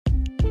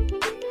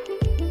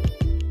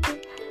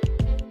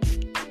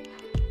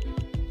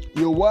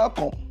You're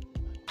welcome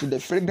to the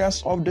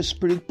Fragrance of the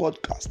Spirit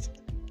podcast,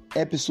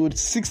 episode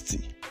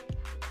 60.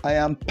 I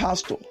am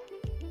Pastor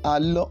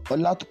Alo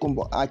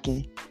Olatukombo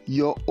Akin,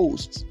 your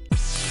host.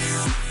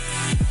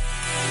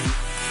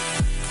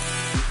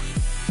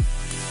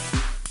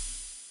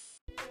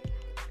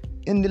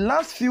 In the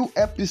last few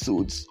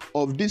episodes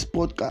of this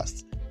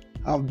podcast,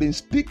 I've been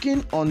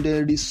speaking on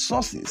the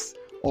resources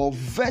or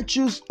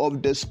virtues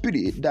of the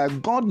Spirit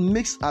that God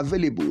makes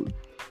available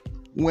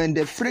when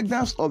the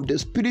fragrance of the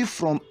Spirit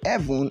from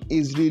heaven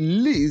is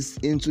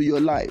released into your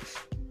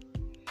life.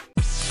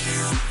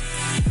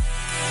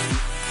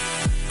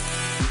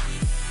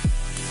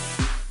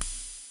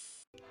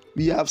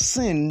 We have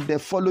seen the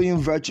following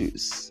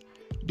virtues: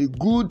 the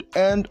good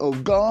hand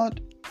of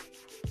God,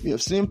 we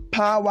have seen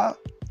power,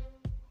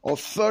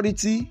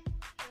 authority,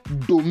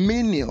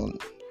 dominion,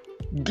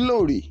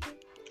 glory.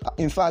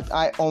 In fact,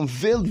 I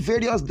unveiled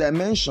various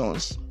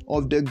dimensions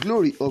of the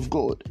glory of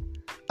God.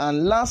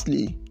 And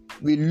lastly,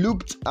 we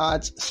looked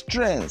at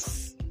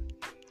strength.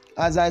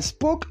 As I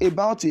spoke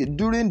about it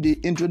during the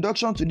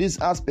introduction to these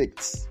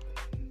aspects,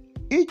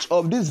 each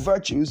of these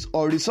virtues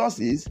or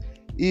resources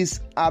is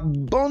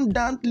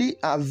abundantly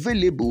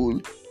available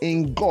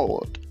in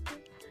God,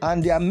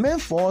 and they are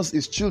meant for us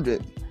as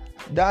children.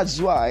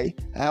 That's why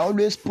I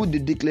always put the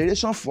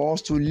declaration for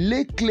us to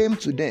lay claim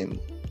to them.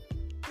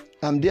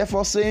 I'm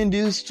therefore saying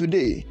this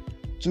today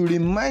to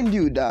remind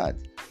you that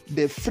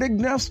the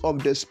Fragrance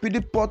of the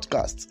Spirit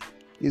podcast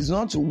is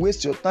not to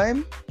waste your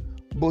time,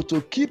 but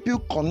to keep you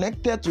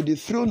connected to the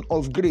throne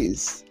of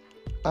grace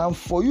and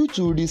for you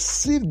to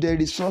receive the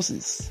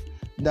resources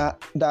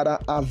that are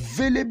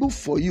available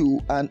for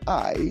you and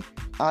I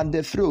at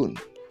the throne.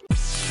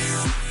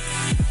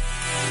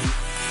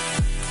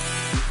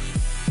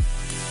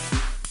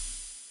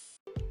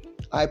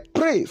 I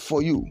pray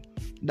for you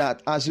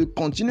that as you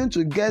continue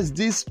to get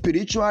this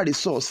spiritual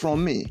resource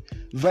from me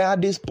via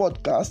this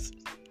podcast,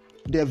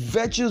 the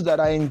virtues that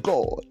are in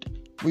God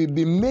will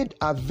be made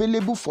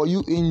available for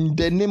you in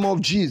the name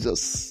of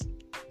Jesus.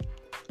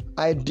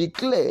 I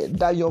declare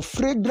that your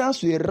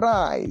fragrance will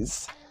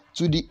rise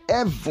to the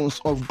heavens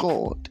of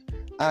God,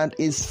 and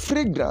His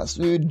fragrance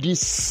will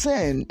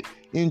descend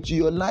into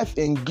your life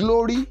in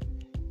glory,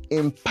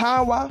 in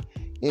power,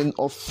 in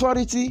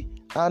authority,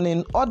 and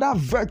in other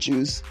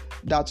virtues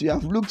that we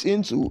have looked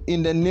into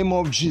in the name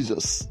of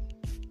Jesus.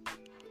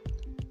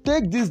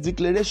 Take this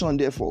declaration,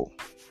 therefore,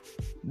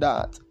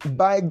 that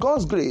by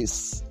God's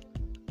grace,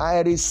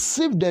 I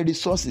receive the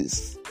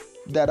resources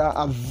that are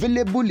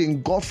available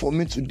in God for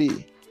me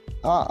today.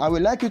 I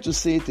would like you to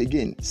say it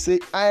again. Say,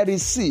 I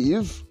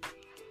receive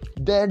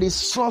the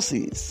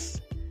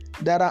resources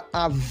that are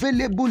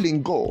available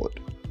in God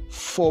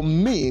for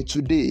me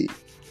today.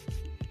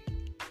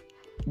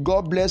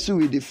 God bless you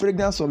with the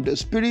fragrance of the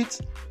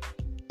Spirit.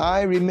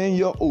 I remain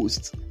your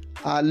host,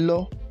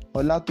 Alo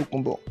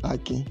Olatukombo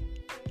Akin.